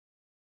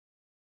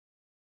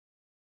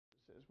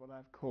what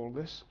I've called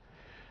this.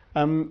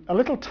 A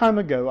little time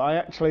ago, I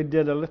actually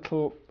did a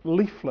little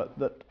leaflet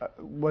that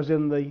was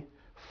in the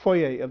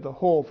foyer of the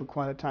hall for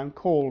quite a time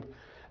called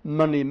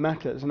Money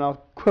Matters, and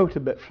I'll quote a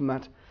bit from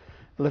that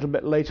a little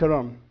bit later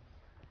on.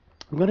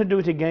 I'm going to do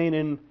it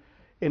again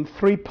in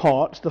three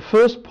parts. The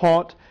first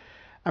part,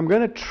 I'm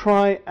going to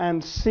try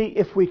and see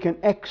if we can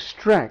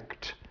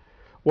extract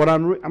what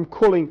I'm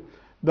calling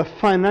the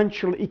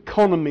financial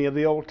economy of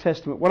the Old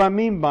Testament. What I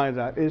mean by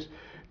that is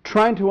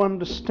trying to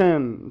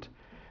understand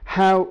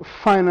how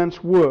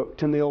finance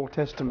worked in the Old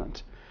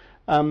Testament,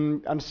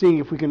 and seeing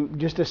if we can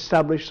just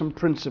establish some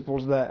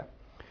principles there.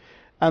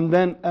 And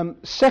then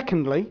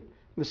secondly,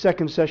 the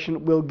second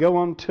session, we'll go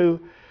on to,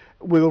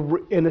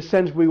 in a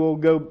sense, we will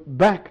go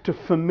back to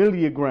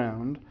familiar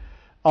ground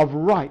of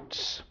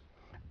rights.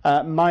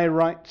 My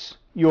rights,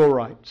 your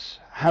rights.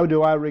 How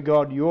do I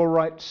regard your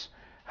rights?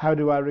 How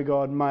do I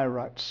regard my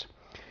rights?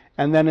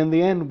 And then in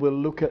the end, we'll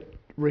look at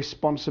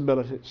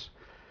responsibilities.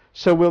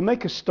 So we'll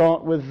make a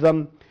start with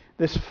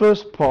this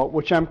first part,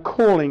 which I'm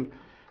calling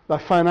the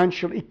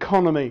financial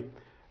economy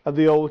of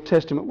the Old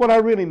Testament. What I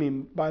really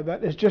mean by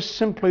that is just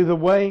simply the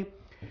way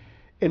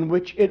in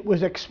which it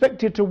was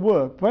expected to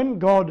work. When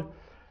God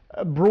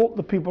brought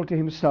the people to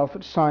himself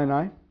at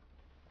Sinai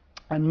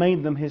and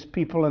made them his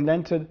people and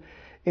entered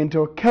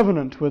into a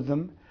covenant with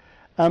them,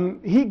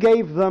 he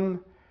gave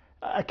them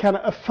a kind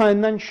of a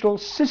financial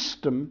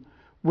system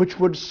which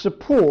would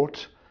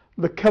support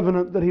the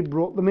covenant that he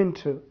brought them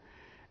into.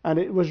 And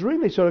it was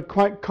really sort of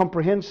quite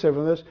comprehensive,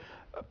 and there's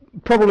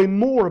probably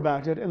more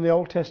about it in the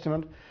Old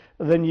Testament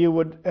than you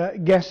would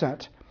guess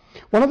at.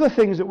 One of the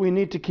things that we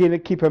need to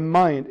keep in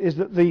mind is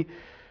that the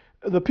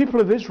people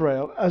of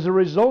Israel, as a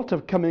result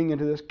of coming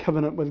into this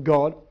covenant with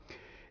God,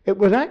 it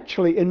was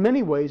actually in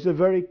many ways a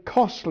very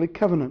costly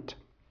covenant.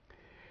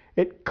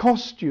 It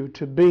cost you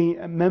to be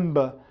a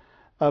member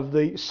of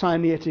the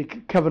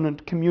Sinaitic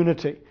covenant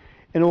community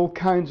in all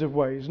kinds of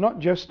ways, not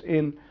just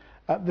in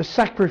the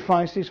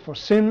sacrifices for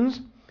sins.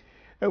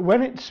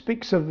 When it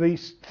speaks of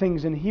these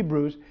things in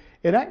Hebrews,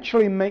 it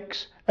actually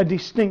makes a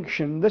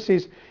distinction. This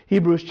is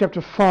Hebrews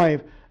chapter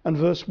 5 and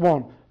verse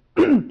 1,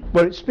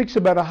 where it speaks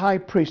about a high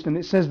priest, and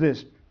it says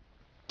this: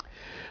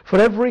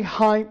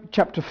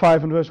 chapter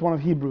 5 and verse 1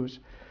 of Hebrews,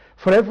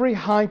 for every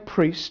high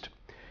priest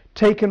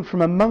taken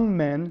from among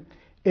men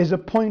is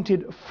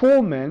appointed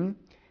for men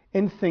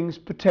in things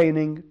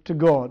pertaining to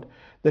God,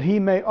 that he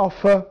may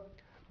offer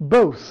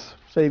both.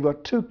 So you've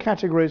got two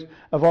categories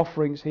of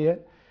offerings here,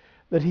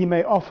 that he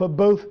may offer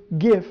both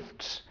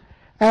gifts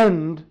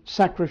and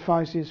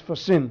sacrifices for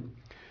sin.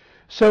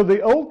 So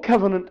the Old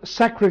Covenant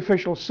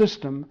sacrificial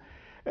system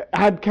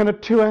had kind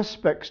of two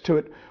aspects to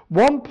it.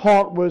 One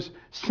part was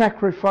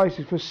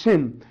sacrifices for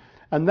sin,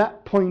 and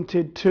that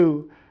pointed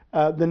to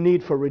the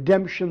need for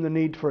redemption, the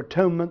need for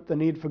atonement, the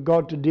need for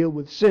God to deal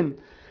with sin.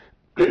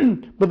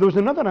 But there was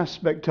another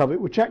aspect of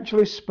it which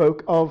actually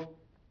spoke of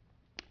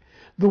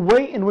the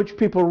way in which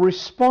people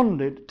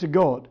responded to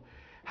God,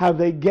 how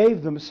they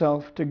gave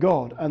themselves to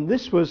God. And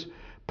this was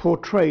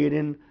portrayed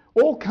in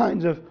all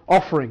kinds of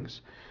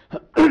offerings.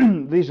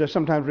 These are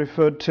sometimes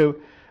referred to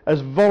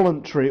as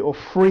voluntary or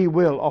free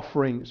will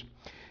offerings.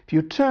 If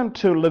you turn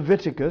to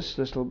Leviticus,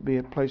 this will be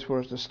a place for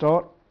us to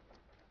start.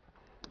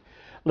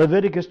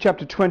 Leviticus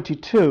chapter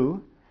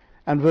 22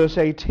 and verse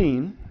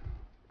 18.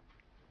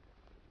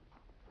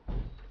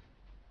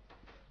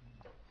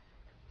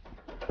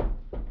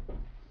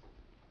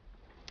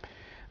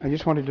 I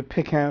just wanted to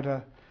pick out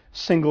a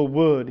single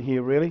word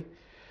here, really.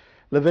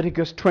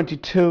 Leviticus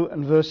 22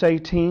 and verse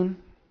 18.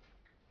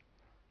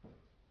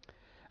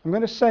 I'm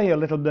going to say a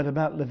little bit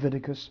about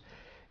Leviticus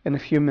in a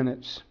few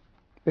minutes.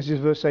 This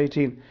is verse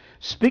 18.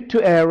 Speak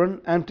to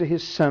Aaron and to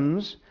his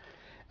sons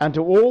and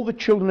to all the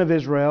children of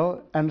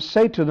Israel, and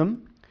say to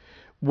them,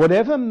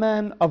 whatever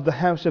man of the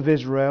house of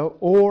Israel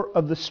or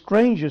of the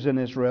strangers in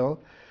Israel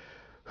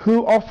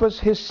who offers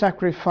his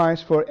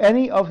sacrifice for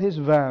any of his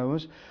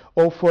vows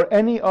or for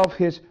any of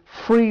his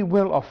free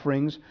will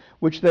offerings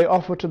which they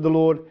offer to the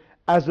Lord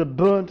as a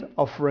burnt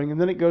offering. And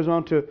then it goes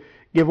on to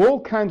give all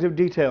kinds of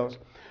details.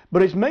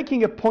 But it's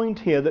making a point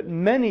here that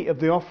many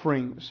of the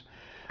offerings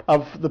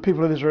of the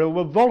people of Israel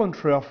were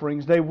voluntary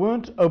offerings. They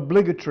weren't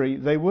obligatory.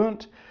 They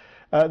weren't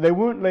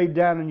laid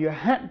down and you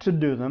had to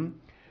do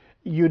them.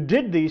 You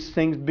did these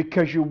things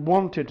because you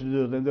wanted to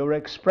do them. They were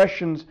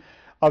expressions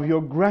of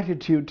your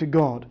gratitude to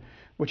God,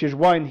 which is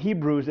why in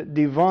Hebrews it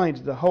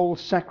divides the whole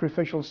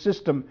sacrificial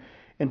system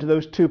into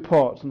those two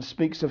parts and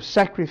speaks of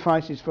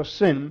sacrifices for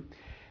sin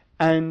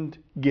and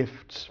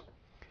gifts.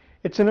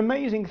 It's an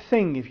amazing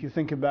thing, if you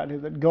think about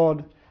it, that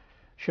God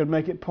should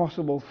make it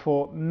possible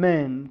for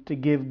men to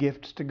give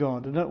gifts to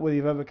God. I don't know whether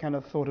you've ever kind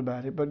of thought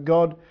about it, but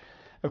God,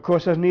 of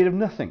course, has need of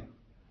nothing.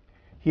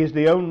 He is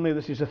the only,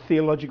 this is a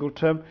theological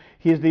term,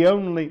 he is the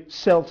only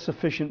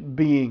self-sufficient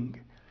being.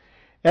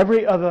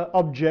 Every other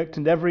object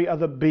and every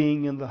other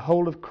being in the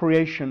whole of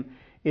creation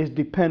is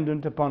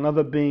dependent upon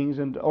other beings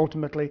and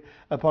ultimately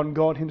upon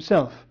God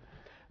himself.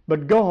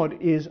 But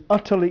God is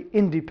utterly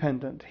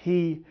independent.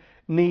 He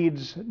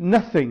needs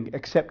nothing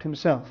except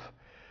himself.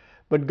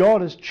 But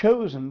God has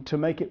chosen to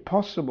make it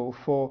possible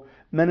for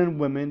men and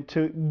women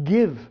to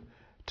give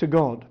to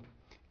God.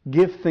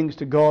 Give things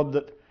to God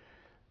that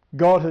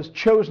God has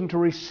chosen to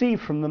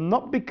receive from them,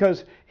 not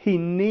because he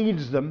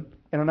needs them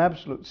in an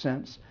absolute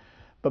sense,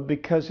 but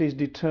because he's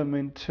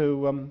determined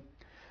to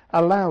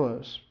allow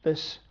us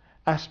this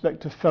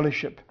aspect of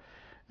fellowship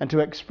and to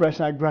express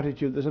our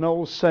gratitude. There's an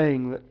old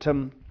saying that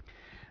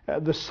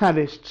the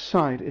saddest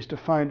sight is to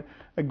find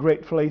a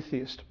grateful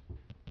atheist.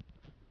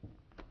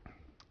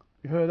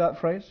 You heard that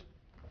phrase?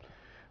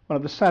 One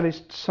of the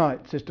saddest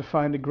sights is to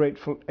find a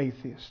grateful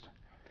atheist.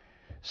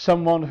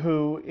 Someone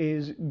who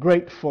is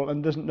grateful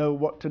and doesn't know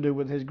what to do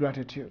with his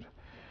gratitude.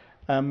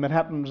 It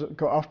happens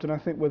often, I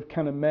think, with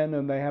kind of men,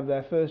 and they have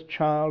their first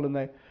child and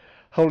they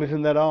hold it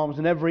in their arms,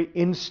 and every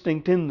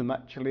instinct in them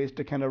actually is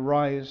to kind of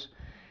rise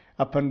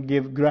up and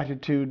give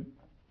gratitude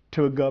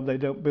to a God they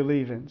don't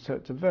believe in. So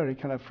it's a very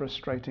kind of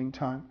frustrating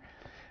time.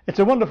 It's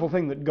a wonderful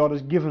thing that God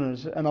has given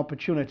us an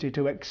opportunity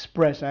to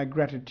express our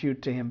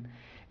gratitude to him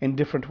in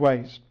different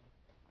ways.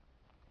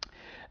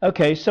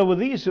 Okay, so with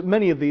these,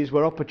 many of these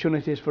were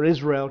opportunities for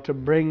Israel to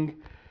bring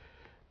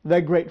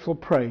their grateful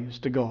praise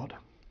to God.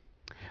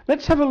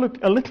 Let's have a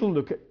little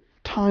look at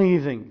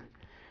tithing.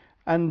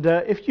 And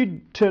if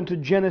you turn to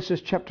Genesis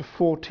chapter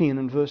 14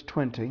 and verse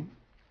 20.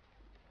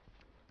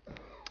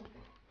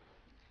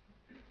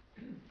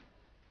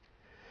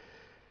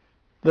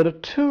 There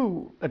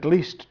are at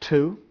least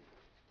two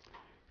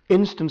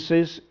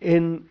instances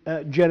in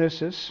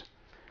Genesis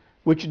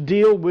which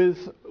deal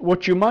with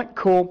what you might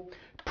call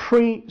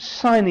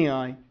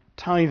pre-Sinai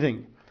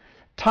tithing.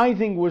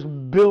 Tithing was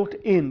built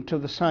into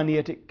the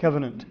Sinaitic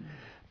covenant,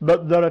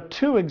 but there are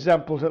two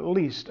examples at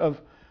least of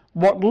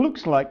what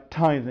looks like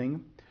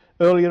tithing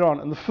earlier on.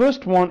 And the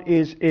first one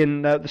is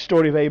in the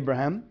story of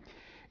Abraham,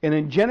 and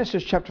in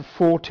Genesis chapter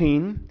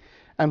 14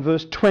 and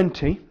verse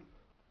 20.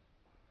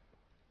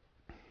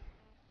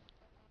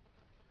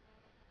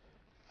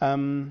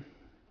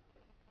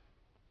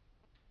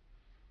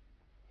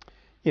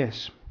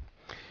 Yes,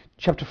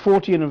 chapter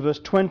 14 and verse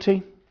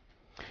 20.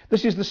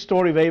 This is the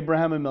story of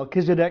Abraham and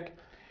Melchizedek.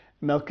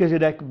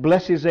 Melchizedek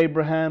blesses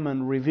Abraham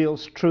and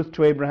reveals truth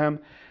to Abraham.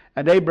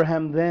 And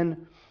Abraham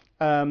then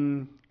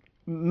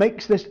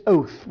makes this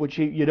oath, which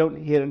you don't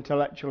hear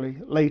until actually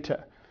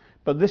later.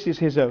 But this is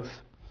his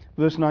oath.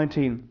 Verse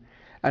 19.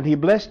 And he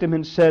blessed him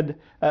and said,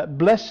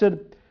 Blessed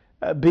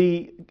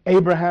be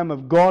Abraham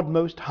of God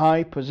Most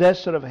High,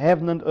 possessor of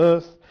heaven and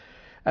earth.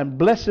 And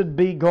blessed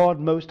be God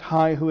Most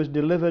High, who has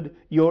delivered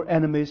your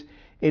enemies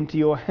into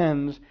your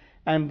hands.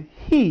 And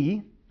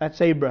he,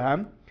 that's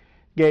Abraham,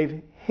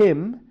 gave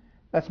him,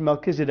 that's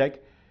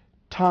Melchizedek,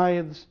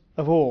 tithes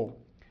of all.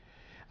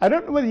 I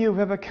don't know whether you've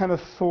ever kind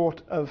of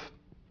thought of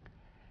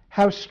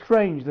how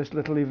strange this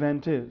little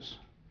event is.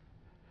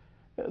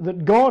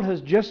 That God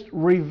has just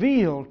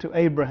revealed to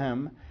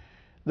Abraham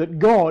that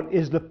God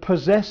is the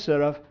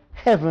possessor of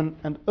heaven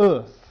and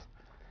earth.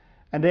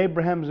 And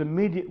Abraham's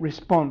immediate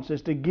response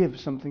is to give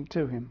something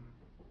to him.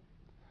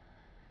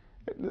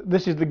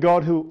 This is the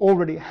God who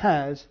already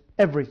has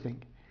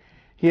everything.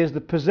 He is the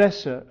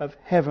possessor of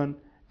heaven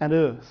and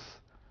earth.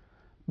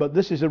 But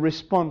this is a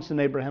response in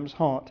Abraham's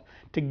heart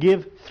to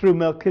give through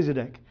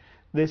Melchizedek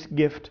this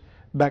gift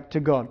back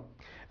to God.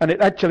 And it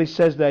actually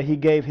says there he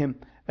gave him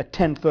a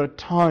tenth or a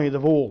tithe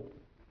of all.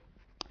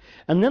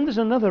 And then there's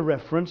another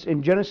reference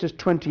in Genesis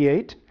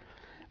 28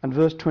 and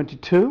verse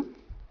 22.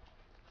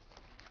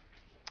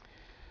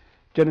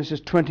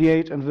 Genesis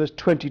 28 and verse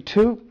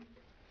 22.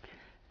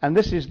 And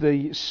this is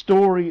the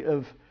story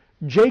of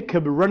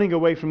Jacob running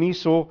away from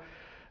Esau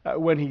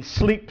when he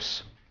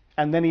sleeps,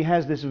 and then he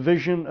has this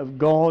vision of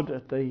God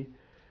at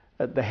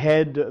the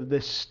head of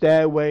this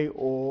stairway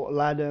or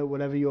ladder,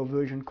 whatever your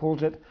version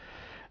calls it.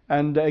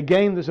 And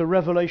again, there's a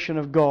revelation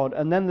of God.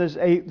 And then there's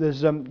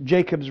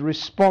Jacob's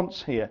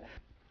response here,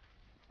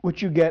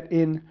 which you get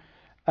in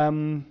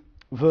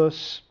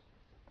verse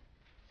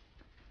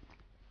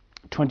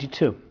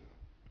 22.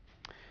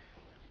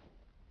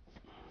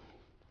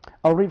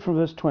 I'll read from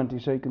verse 20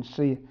 so you can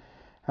see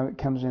how it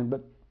comes in.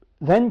 But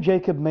then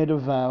Jacob made a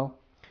vow,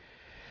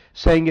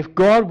 saying, If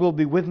God will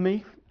be with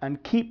me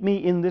and keep me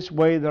in this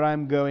way that I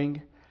am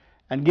going,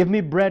 and give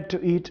me bread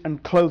to eat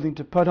and clothing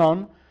to put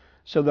on,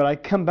 so that I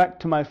come back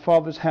to my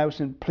father's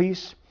house in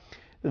peace,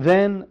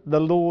 then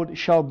the Lord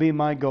shall be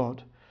my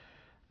God.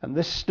 And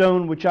this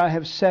stone which I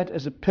have set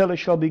as a pillar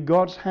shall be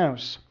God's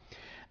house.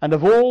 And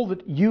of all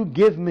that you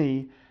give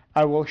me,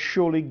 I will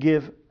surely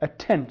give a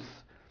tenth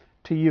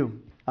to you.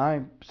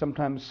 I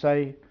sometimes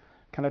say,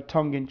 kind of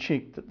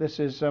tongue-in-cheek, that this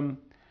is an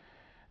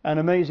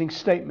amazing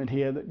statement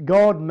here, that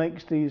God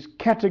makes these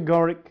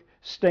categoric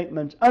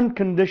statements,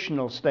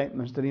 unconditional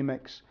statements that he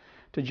makes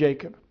to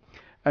Jacob.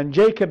 And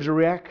Jacob's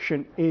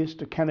reaction is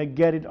to kind of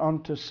get it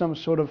onto some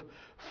sort of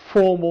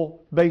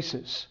formal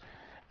basis.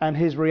 And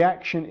his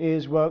reaction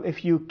is, well,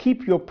 if you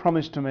keep your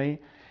promise to me,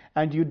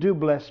 and you do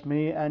bless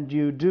me, and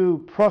you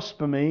do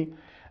prosper me,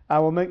 I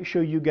will make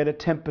sure you get a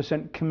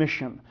 10%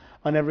 commission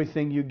on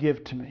everything you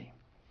give to me.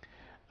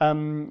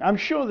 I'm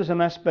sure there's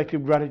an aspect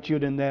of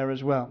gratitude in there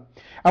as well.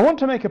 I want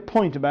to make a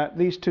point about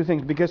these two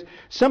things, because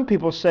some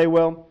people say,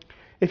 well,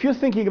 if you're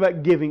thinking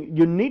about giving,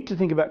 you need to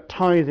think about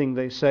tithing,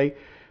 they say,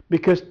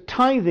 because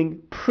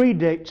tithing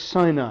predates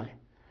Sinai.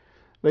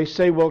 They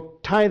say, well,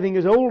 tithing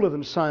is older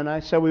than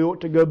Sinai, so we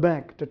ought to go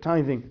back to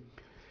tithing.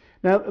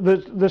 Now,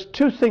 there's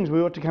two things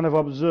we ought to kind of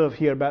observe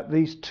here about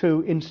these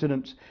two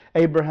incidents,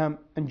 Abraham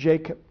and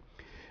Jacob.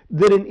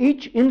 That in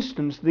each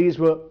instance, these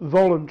were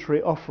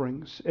voluntary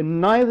offerings. In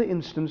neither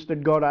instance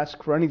did God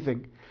ask for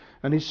anything,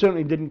 and he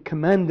certainly didn't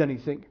command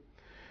anything.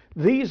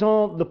 These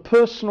are the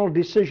personal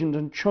decisions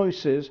and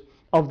choices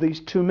of these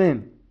two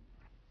men.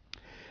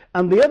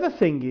 And the other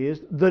thing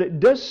is that it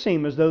does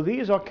seem as though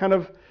these are kind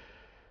of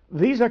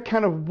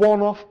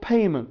one-off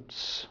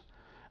payments.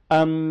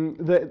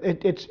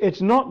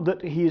 It's not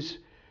that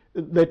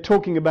they're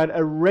talking about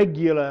a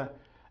regular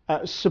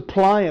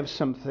supply of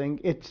something.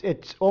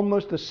 It's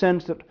almost the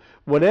sense that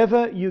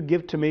whatever you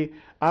give to me,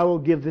 I will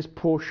give this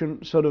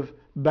portion sort of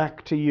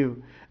back to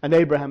you. And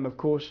Abraham, of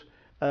course,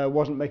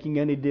 wasn't making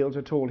any deals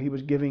at all. He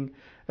was giving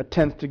a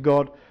tenth to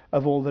God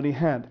of all that he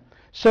had.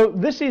 So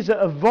this is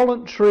a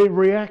voluntary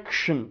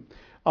reaction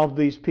of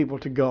these people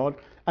to God,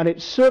 and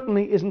it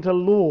certainly isn't a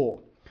law.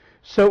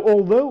 So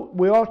although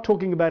we are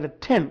talking about a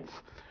tenth,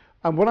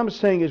 and what I'm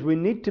saying is we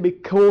need to be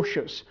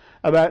cautious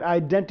about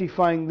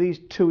identifying these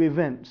two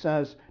events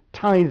as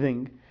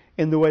tithing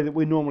in the way that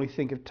we normally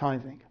think of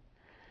tithing.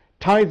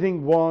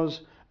 Tithing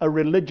was a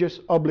religious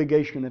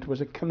obligation. It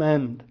was a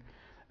command,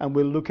 and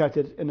we'll look at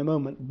it in a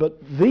moment.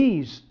 But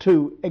these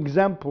two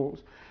examples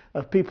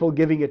of people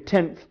giving a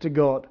tenth to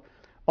God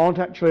aren't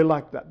actually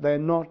like that. They're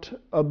not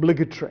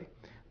obligatory.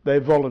 They're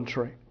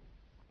voluntary.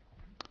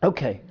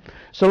 Okay,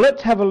 so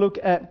let's have a look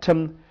at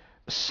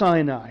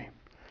Sinai.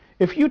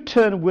 If you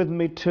turn with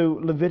me to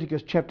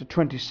Leviticus chapter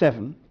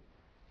 27.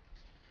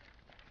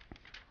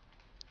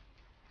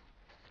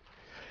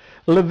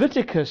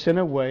 Leviticus, in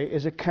a way,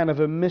 is a kind of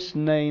a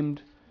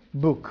misnamed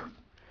book.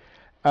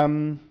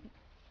 I'm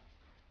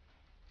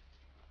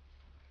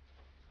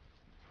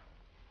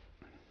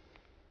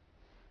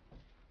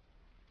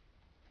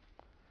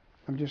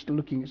just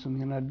looking at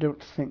something, and I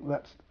don't think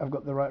I've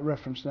got the right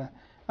reference there.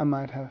 I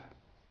might have.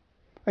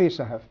 Oh, yes,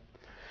 I have.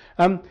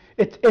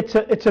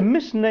 It's a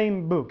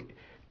misnamed book,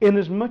 in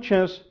as much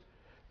as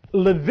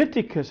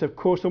Leviticus, of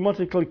course,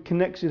 automatically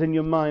connects it in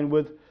your mind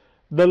with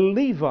the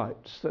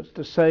Levites. That's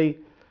to say,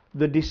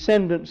 the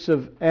descendants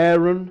of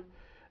Aaron,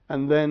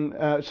 and then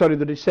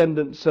the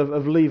descendants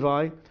of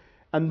Levi,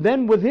 and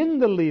then within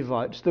the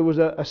Levites there was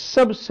a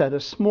subset, a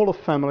smaller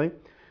family,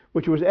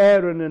 which was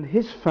Aaron and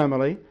his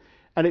family,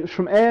 and it was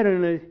from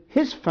Aaron and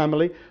his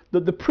family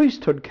that the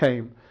priesthood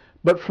came.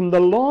 But from the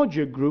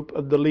larger group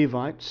of the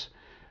Levites,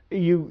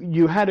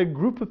 you had a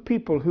group of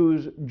people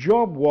whose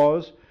job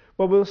was,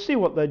 well, we'll see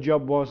what their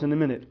job was in a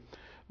minute.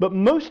 But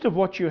most of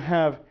what you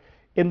have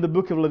in the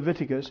book of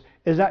Leviticus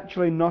is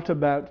actually not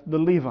about the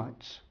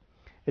Levites.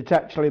 It's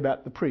actually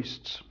about the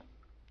priests.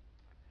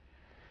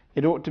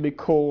 It ought to be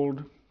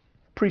called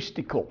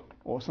priestical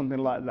or something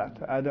like that.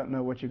 I don't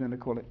know what you're going to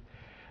call it.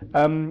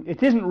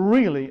 It isn't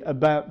really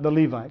about the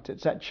Levites.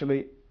 It's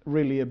actually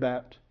really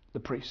about the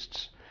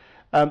priests.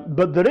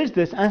 But there is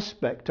this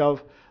aspect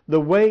of the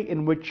way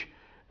in which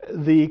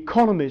the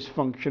economies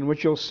function,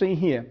 which you'll see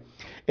here.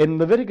 In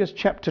Leviticus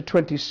chapter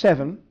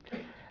 27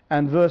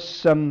 and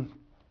verse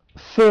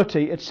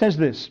 30, it says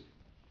this.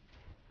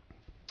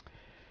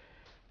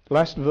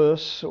 Last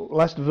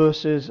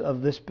verses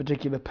of this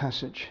particular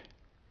passage.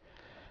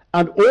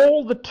 And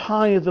all the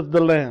tithe of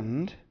the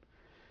land,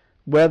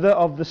 whether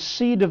of the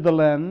seed of the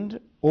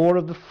land or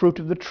of the fruit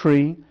of the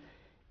tree,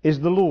 is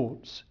the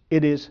Lord's.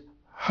 It is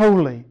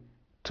holy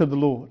to the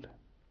Lord.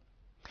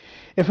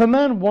 If a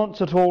man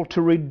wants at all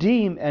to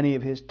redeem any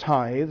of his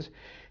tithes,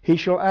 he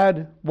shall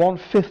add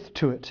 1/5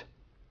 to it.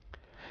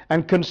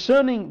 And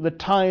concerning the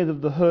tithe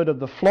of the herd of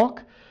the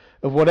flock,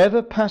 of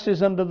whatever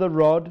passes under the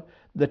rod,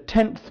 the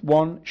 10th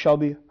one shall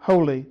be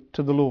holy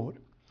to the Lord.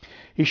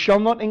 He shall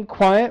not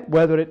inquire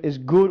whether it is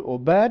good or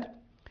bad,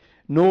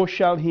 nor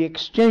shall he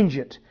exchange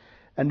it.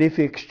 And if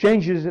he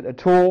exchanges it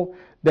at all,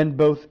 then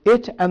both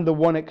it and the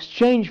one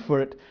exchanged for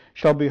it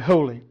shall be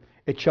holy.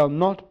 It shall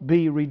not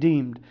be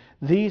redeemed.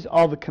 These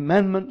are the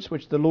commandments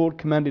which the Lord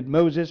commanded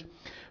Moses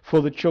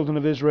for the children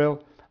of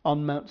Israel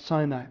on Mount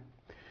Sinai.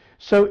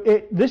 So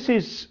this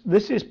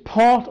is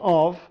part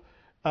of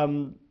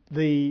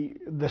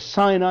the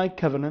Sinai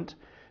covenant.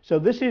 So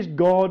this is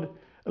God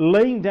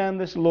laying down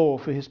this law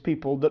for his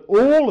people, that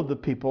all of the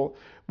people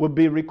would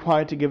be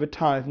required to give a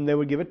tithe, and they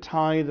would give a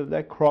tithe of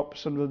their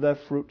crops and of their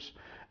fruits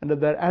and of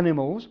their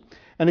animals.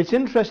 And it's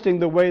interesting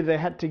the way they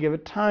had to give a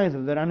tithe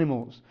of their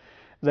animals.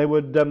 They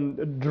would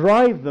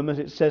drive them, as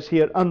it says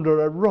here,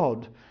 under a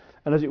rod.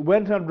 And as it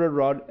went under a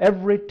rod,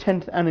 every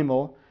 10th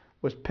animal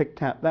was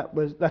picked out.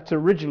 That's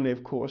originally,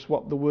 of course,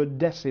 what the word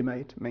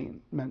decimate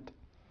meant.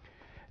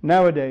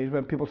 Nowadays,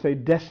 when people say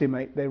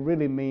decimate, they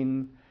really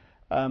mean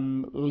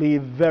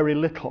leave very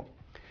little.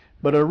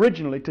 But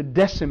originally, to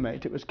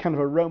decimate, it was kind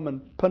of a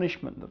Roman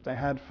punishment that they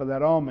had for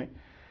their army.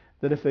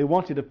 that if they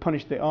wanted to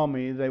punish the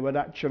army, they would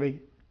actually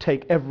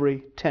take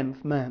every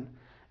 10th man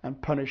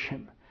and punish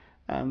him.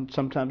 And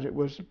sometimes it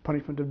was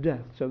punishment of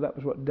death. So that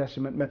was what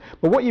decimate meant.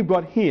 But what you've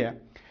got here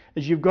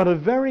is you've got a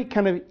very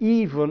kind of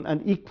even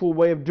and equal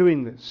way of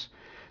doing this.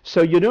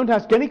 So you don't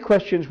ask any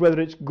questions whether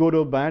it's good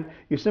or bad.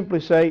 You simply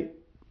say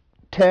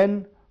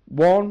 10,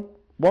 1,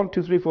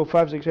 2, 3, 4,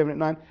 5, 6, 7, 8,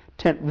 9,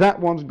 10. That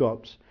one's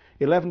God's.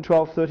 11,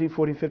 12, 13,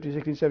 14, 15,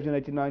 16, 17,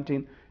 18,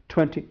 19,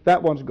 20.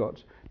 That one's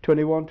God's.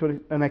 21, 20,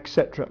 and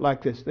etc.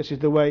 Like this. This is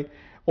the way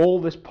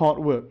all this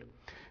part worked.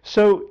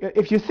 So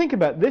if you think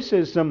about it, this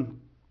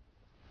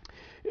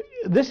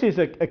is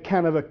a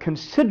kind of a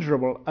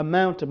considerable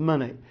amount of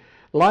money.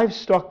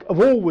 Livestock have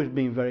always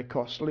been very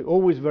costly,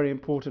 always very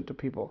important to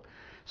people.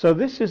 So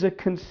this is a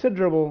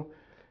considerable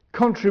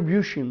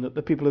contribution that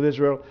the people of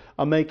Israel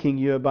are making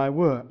year by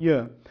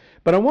year.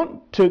 But I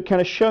want to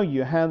kind of show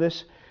you how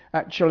this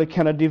actually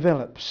kind of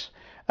develops.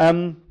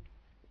 I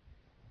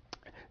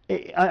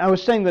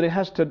was saying that it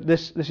has to.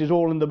 This is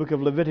all in the book of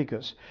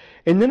Leviticus,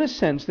 and in a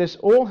sense, this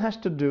all has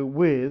to do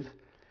with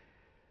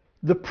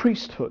the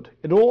priesthood.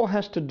 It all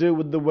has to do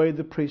with the way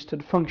the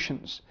priesthood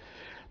functions.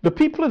 The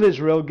people of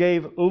Israel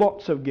gave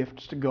lots of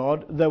gifts to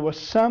God. There were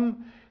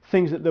some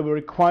things that they were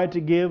required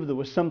to give. There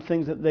were some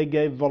things that they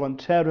gave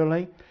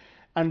voluntarily.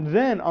 And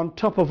then on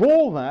top of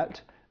all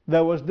that,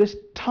 there was this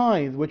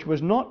tithe, which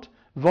was not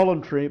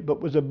voluntary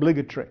but was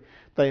obligatory.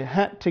 They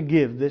had to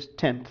give this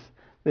tenth.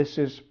 This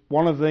is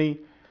one of the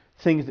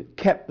things that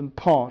kept them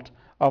part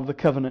of the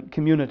covenant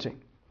community.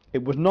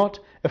 It was not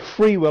a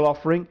free will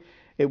offering.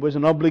 It was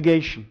an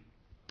obligation.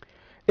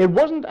 It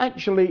wasn't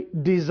actually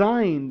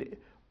designed,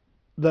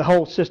 the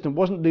whole system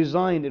wasn't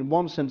designed in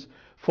one sense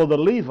for the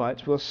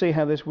Levites. We'll see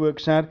how this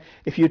works out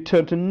if you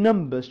turn to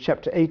Numbers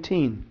chapter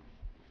 18.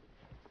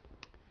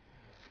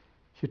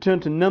 If you turn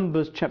to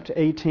Numbers chapter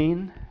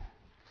 18,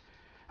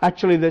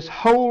 actually this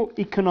whole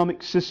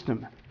economic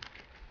system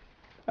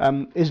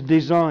is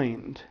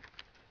designed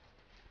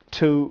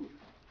to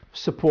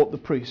support the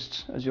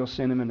priests, as you'll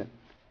see in a minute.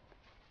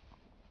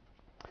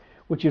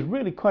 Which is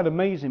really quite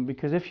amazing,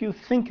 because if you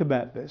think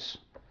about this,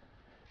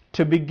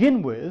 to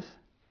begin with,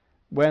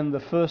 when the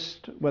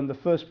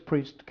first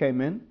priest came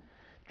in, do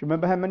you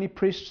remember how many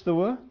priests there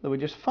were? There were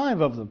just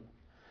 5 of them.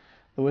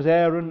 There was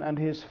Aaron and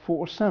his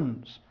 4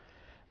 sons.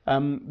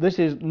 This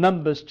is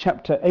Numbers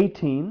chapter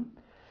 18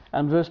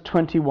 and verse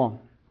 21.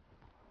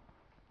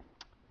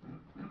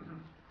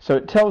 So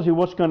it tells you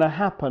what's going to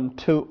happen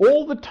to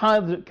all the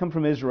tithes that come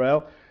from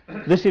Israel.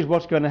 This is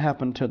what's going to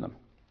happen to them.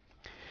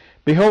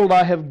 Behold,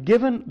 I have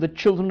given the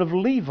children of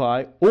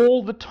Levi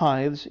all the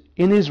tithes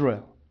in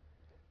Israel.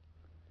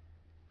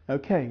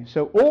 Okay,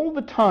 so all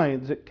the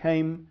tithes that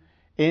came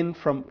in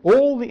from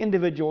all the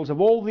individuals of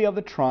all the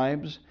other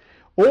tribes,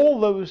 all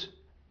those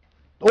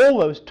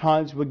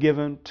tithes were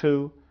given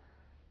to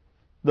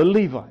the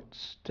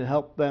Levites to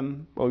help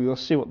them. Well, you'll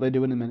see what they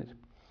do in a minute.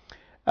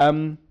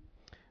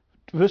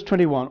 Verse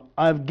 21,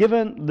 I have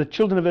given the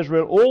children of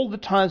Israel all the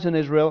tithes in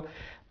Israel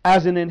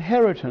as an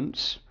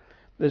inheritance.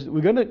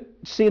 We're going to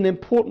see an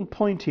important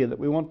point here that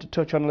we want to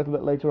touch on a little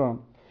bit later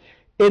on.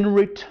 In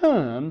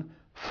return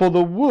for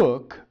the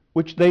work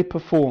which they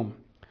perform,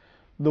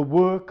 the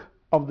work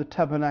of the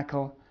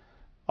tabernacle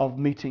of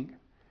meeting.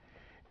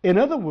 In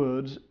other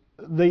words,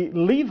 the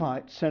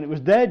Levites, and it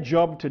was their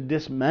job to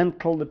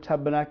dismantle the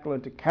tabernacle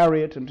and to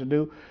carry it and to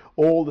do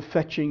all the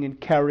fetching and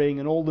carrying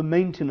and all the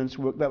maintenance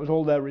work. That was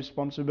all their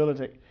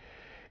responsibility.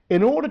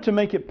 In order to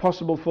make it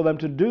possible for them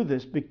to do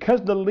this,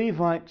 because the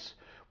Levites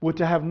were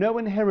to have no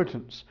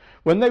inheritance,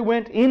 when they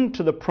went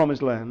into the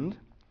promised land,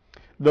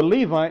 the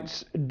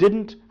Levites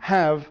didn't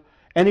have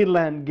any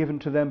land given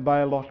to them by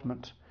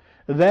allotment.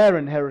 Their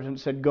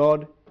inheritance, said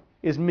God,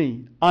 is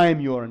me. I am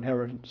your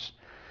inheritance.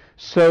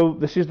 So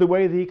this is the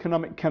way the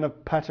economic kind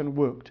of pattern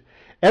worked.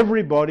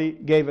 Everybody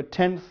gave a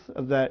tenth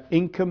of their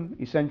income,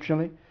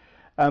 essentially,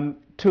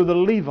 to the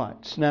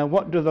Levites. Now,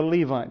 what do the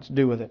Levites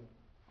do with it?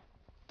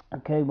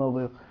 Okay, well,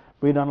 we'll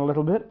read on a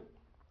little bit.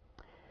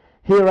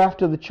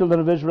 Hereafter the children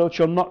of Israel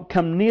shall not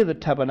come near the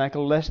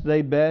tabernacle, lest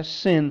they bear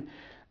sin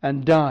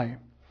and die.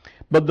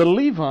 But the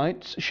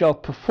Levites shall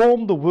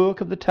perform the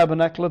work of the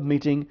tabernacle of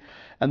meeting,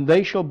 and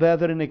they shall bear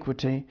their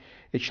iniquity.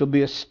 It shall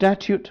be a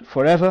statute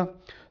forever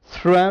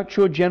throughout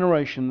your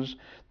generations,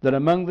 that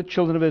among the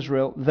children of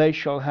Israel they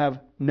shall have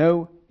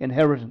no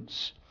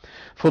inheritance.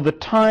 For the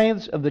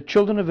tithes of the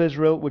children of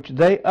Israel, which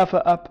they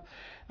offer up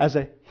as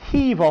a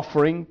heave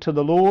offering to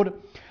the Lord,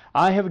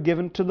 I have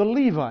given to the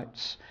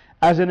Levites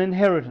as an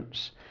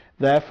inheritance.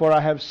 Therefore I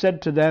have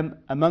said to them,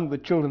 among the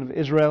children of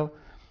Israel,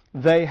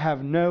 they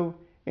have no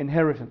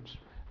inheritance.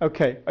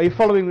 Okay, are you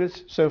following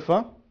this so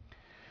far?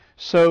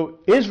 So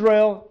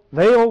Israel,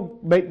 they all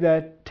make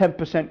their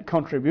 10%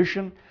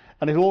 contribution,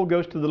 and it all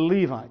goes to the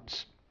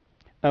Levites.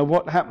 Now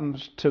what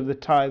happens to the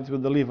tithes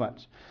with the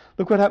Levites?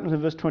 Look what happens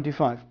in verse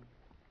 25.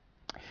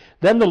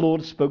 Then the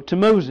Lord spoke to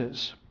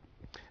Moses.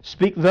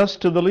 Speak thus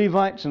to the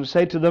Levites and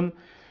say to them,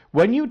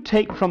 when you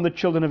take from the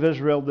children of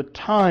Israel the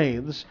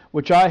tithes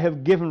which I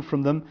have given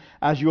from them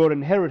as your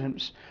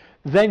inheritance,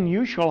 then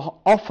you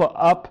shall offer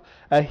up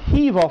a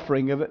heave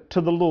offering of it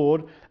to the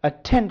Lord,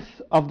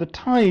 1/10 of the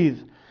tithe.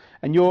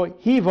 And your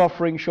heave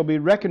offering shall be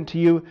reckoned to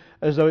you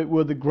as though it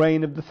were the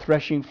grain of the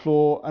threshing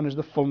floor and as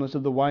the fullness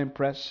of the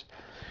winepress.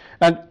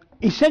 And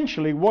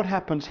essentially what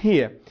happens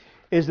here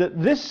is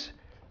that this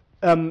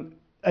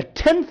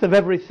 1/10 of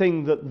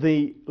everything that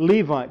the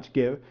Levites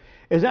give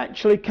is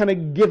actually kind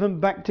of given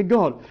back to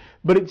God.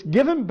 But it's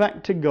given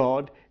back to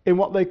God in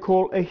what they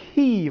call a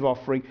heave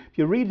offering. If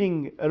you're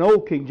reading an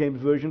old King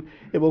James Version,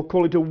 it will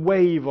call it a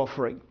wave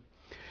offering.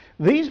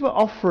 These were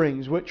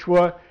offerings which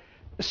were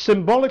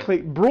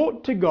symbolically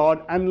brought to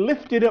God and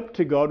lifted up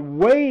to God,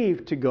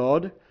 waved to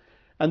God,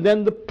 and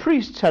then the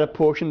priests had a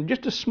portion.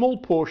 Just a small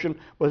portion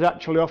was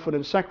actually offered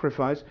in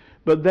sacrifice,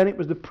 but then it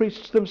was the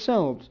priests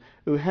themselves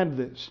who had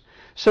this.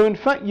 So in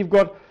fact you've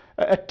got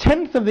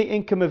 1/10 of the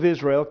income of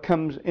Israel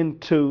comes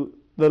into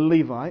the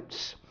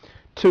Levites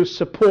to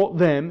support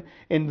them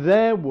in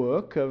their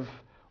work of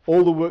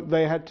all the work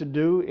they had to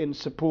do in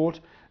support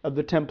of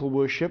the temple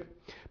worship.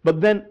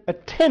 But then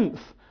 1/10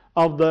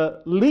 of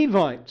the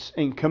Levites'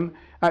 income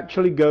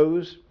actually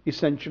goes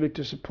essentially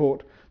to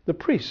support the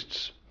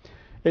priests.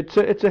 It's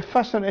a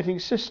fascinating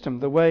system,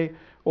 the way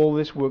all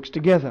this works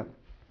together.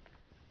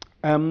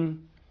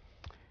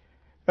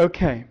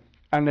 Okay,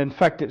 and in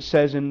fact it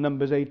says in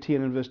Numbers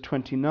 18 and verse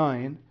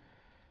 29,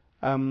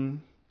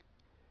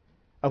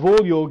 of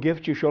all your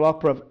gifts you shall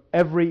offer of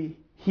every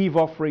heave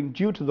offering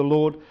due to the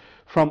Lord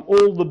from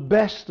all the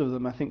best of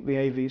them. I think the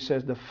AV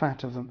says the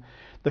fat of them,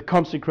 the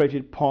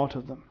consecrated part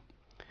of them.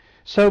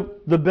 So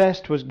the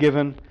best was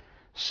given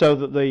so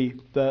that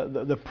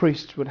the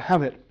priests would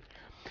have it.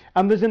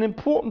 And there's an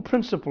important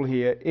principle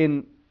here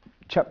in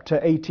chapter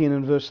 18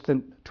 and verse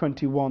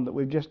 21 that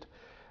we've just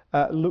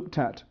looked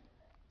at.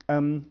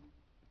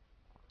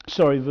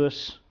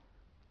 Verse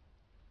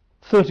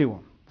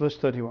 31. Verse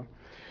 31.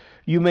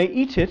 You may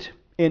eat it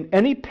in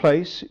any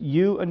place,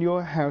 you and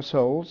your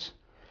households,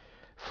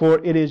 for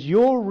it is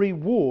your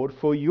reward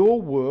for your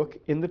work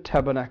in the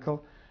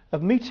tabernacle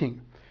of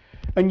meeting.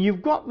 And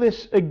you've got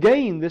this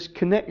again, this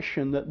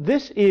connection that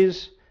this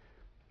is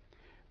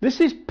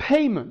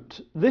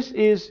payment. This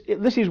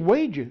is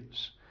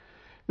wages.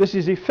 This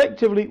is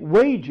effectively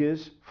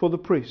wages for the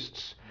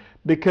priests,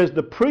 because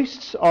the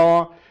priests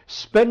are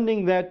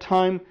spending their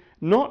time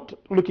not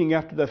looking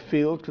after their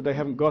fields because they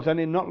haven't got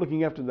any, not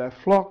looking after their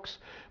flocks,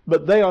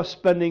 but they are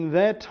spending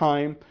their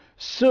time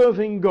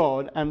serving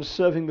God and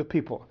serving the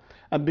people.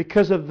 And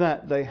because of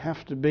that, they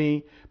have to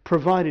be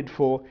provided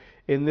for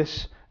in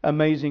this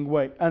amazing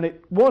way. And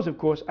it was, of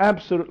course,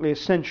 absolutely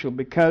essential,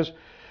 because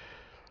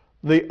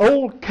the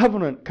old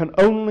covenant can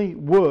only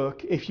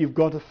work if you've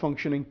got a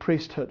functioning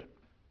priesthood.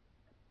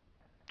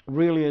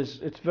 Really is,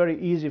 it's very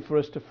easy for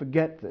us to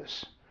forget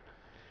this.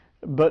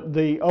 But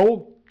the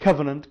old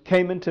covenant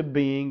came into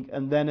being,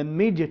 and then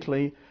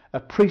immediately a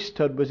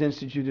priesthood was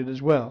instituted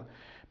as well,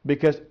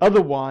 because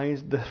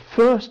otherwise the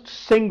first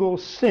single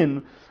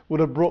sin would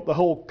have brought the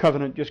whole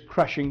covenant just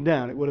crashing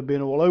down. It would have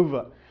been all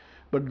over.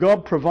 But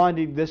God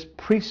provided this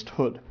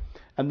priesthood,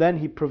 and then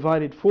he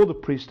provided for the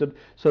priesthood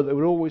so that they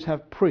would always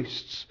have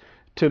priests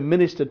to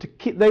minister, to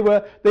keep.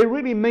 They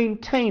really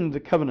maintained the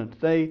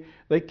covenant. They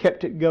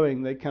kept it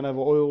going. They kind of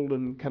oiled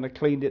and kind of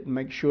cleaned it and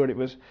make sure it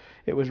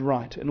was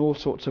right in all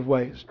sorts of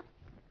ways.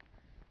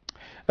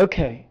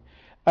 Okay,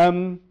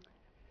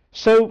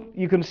 so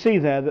you can see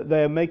there that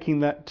they are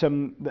making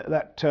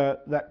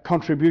that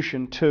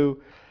contribution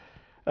to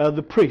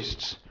the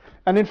priests,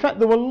 and in fact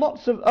there were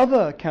lots of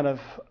other kind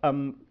of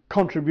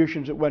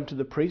contributions that went to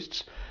the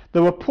priests.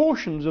 There were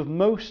portions of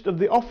most of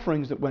the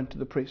offerings that went to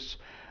the priests.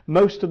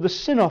 Most of the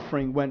sin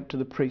offering went to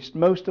the priest.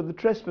 Most of the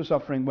trespass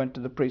offering went to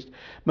the priest.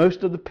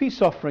 Most of the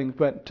peace offering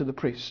went to the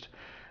priest.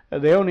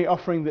 The only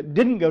offering that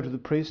didn't go to the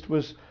priest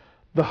was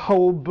the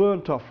whole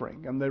burnt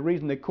offering. And the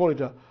reason they call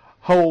it a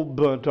whole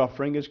burnt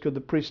offering is because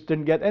the priest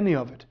didn't get any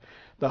of it.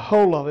 The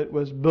whole of it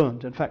was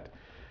burnt. In fact,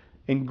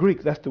 in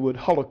Greek, that's the word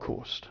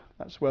holocaust.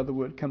 That's where the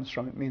word comes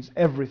from. It means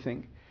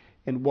everything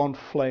in one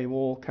flame,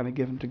 all kind of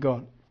given to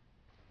God.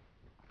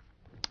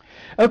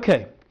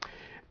 Okay.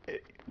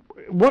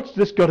 What's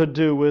this got to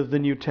do with the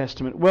New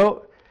Testament?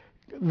 Well,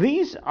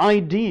 these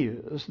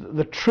ideas,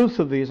 the truth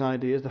of these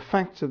ideas, the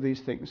facts of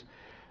these things,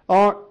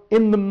 are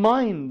in the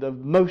mind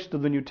of most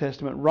of the New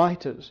Testament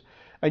writers.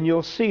 And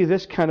you'll see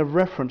this kind of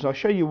reference. I'll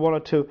show you one or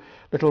two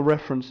little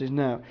references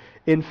now.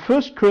 In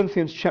 1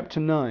 Corinthians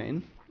chapter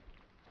 9,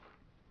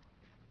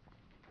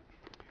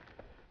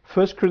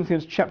 1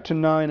 Corinthians chapter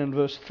 9 and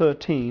verse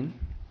 13,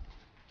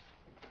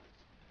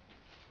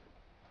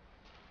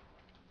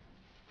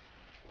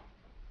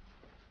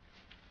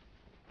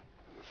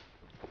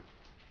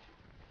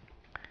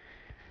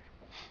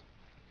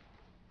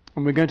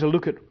 and we're going to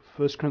look at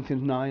 1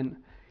 Corinthians 9 in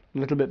a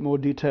little bit more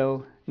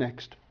detail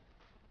next.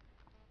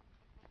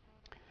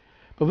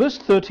 But verse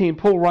 13,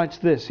 Paul writes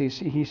this.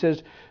 He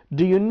says,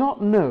 "Do you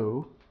not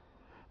know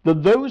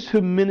that those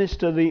who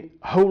minister the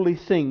holy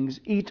things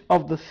eat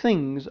of the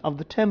things of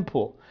the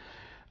temple,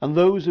 and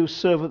those who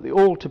serve at the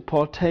altar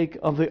partake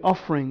of the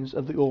offerings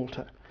of the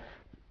altar?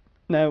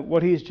 Now,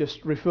 what he's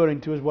just referring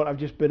to is what I've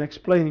just been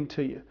explaining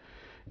to you.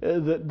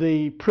 That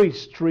the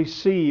priests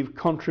receive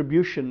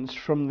contributions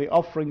from the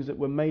offerings that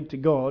were made to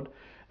God,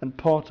 and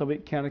part of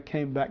it kind of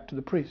came back to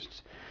the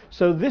priests.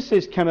 So this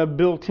is kind of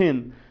built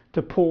in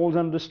to Paul's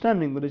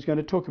understanding that he's going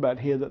to talk about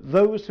here, that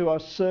those who are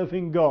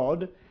serving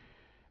God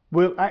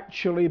will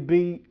actually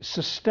be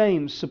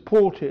sustained,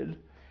 supported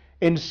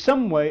in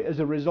some way as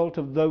a result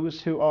of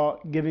those who are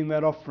giving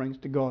their offerings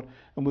to God.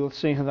 And we'll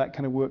see how that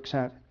kind of works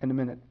out in a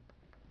minute.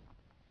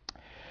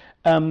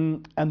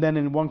 And then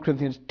in 1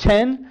 Corinthians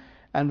 10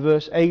 and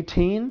verse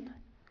 18,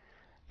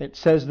 it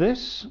says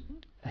this.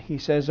 He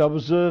says,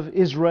 observe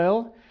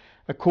Israel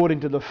according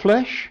to the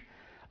flesh.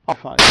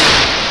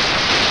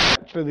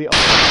 Actually, the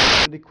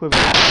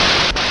equivalent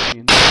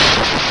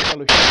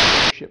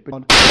fellowship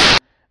with God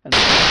and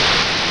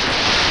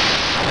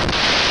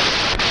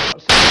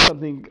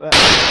something.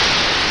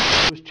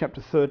 Was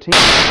chapter 13.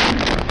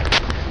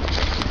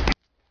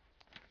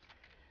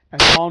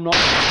 And are not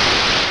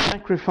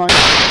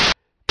sacrificed.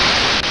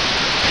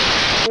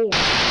 All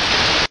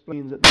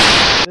explains that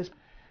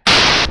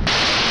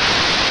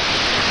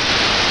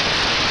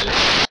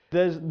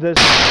there's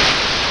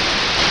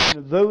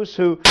those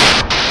who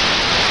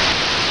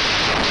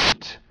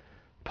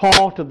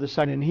part of the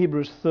sign in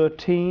Hebrews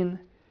 13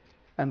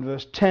 and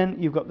verse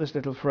 10. You've got this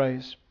little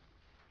phrase.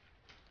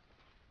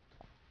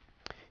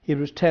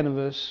 Hebrews 10 and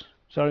verse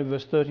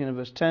 13 and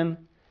verse 10.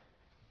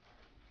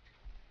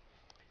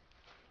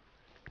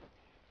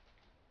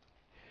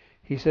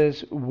 He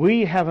says,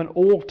 we have an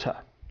altar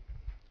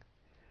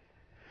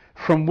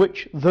from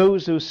which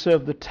those who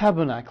serve the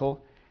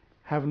tabernacle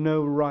have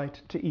no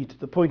right to eat.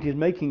 The point he's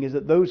making is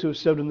that those who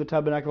served in the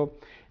tabernacle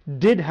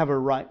did have a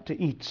right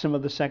to eat some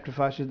of the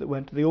sacrifices that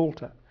went to the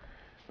altar.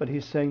 But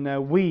he's saying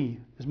now we,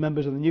 as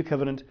members of the New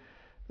Covenant,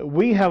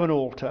 we have an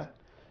altar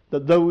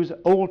that those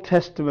Old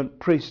Testament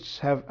priests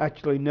have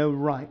actually no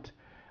right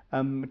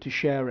to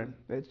share in.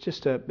 It's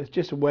just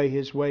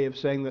his way of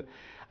saying that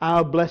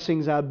our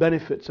blessings, our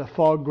benefits are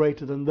far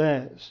greater than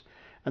theirs,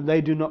 and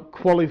they do not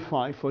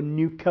qualify for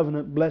New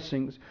Covenant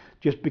blessings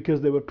just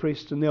because they were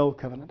priests in the Old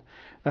Covenant.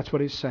 That's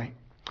what he's saying.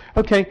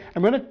 Okay,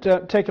 I'm going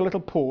to take a little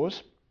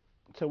pause,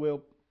 so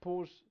we'll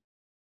pause.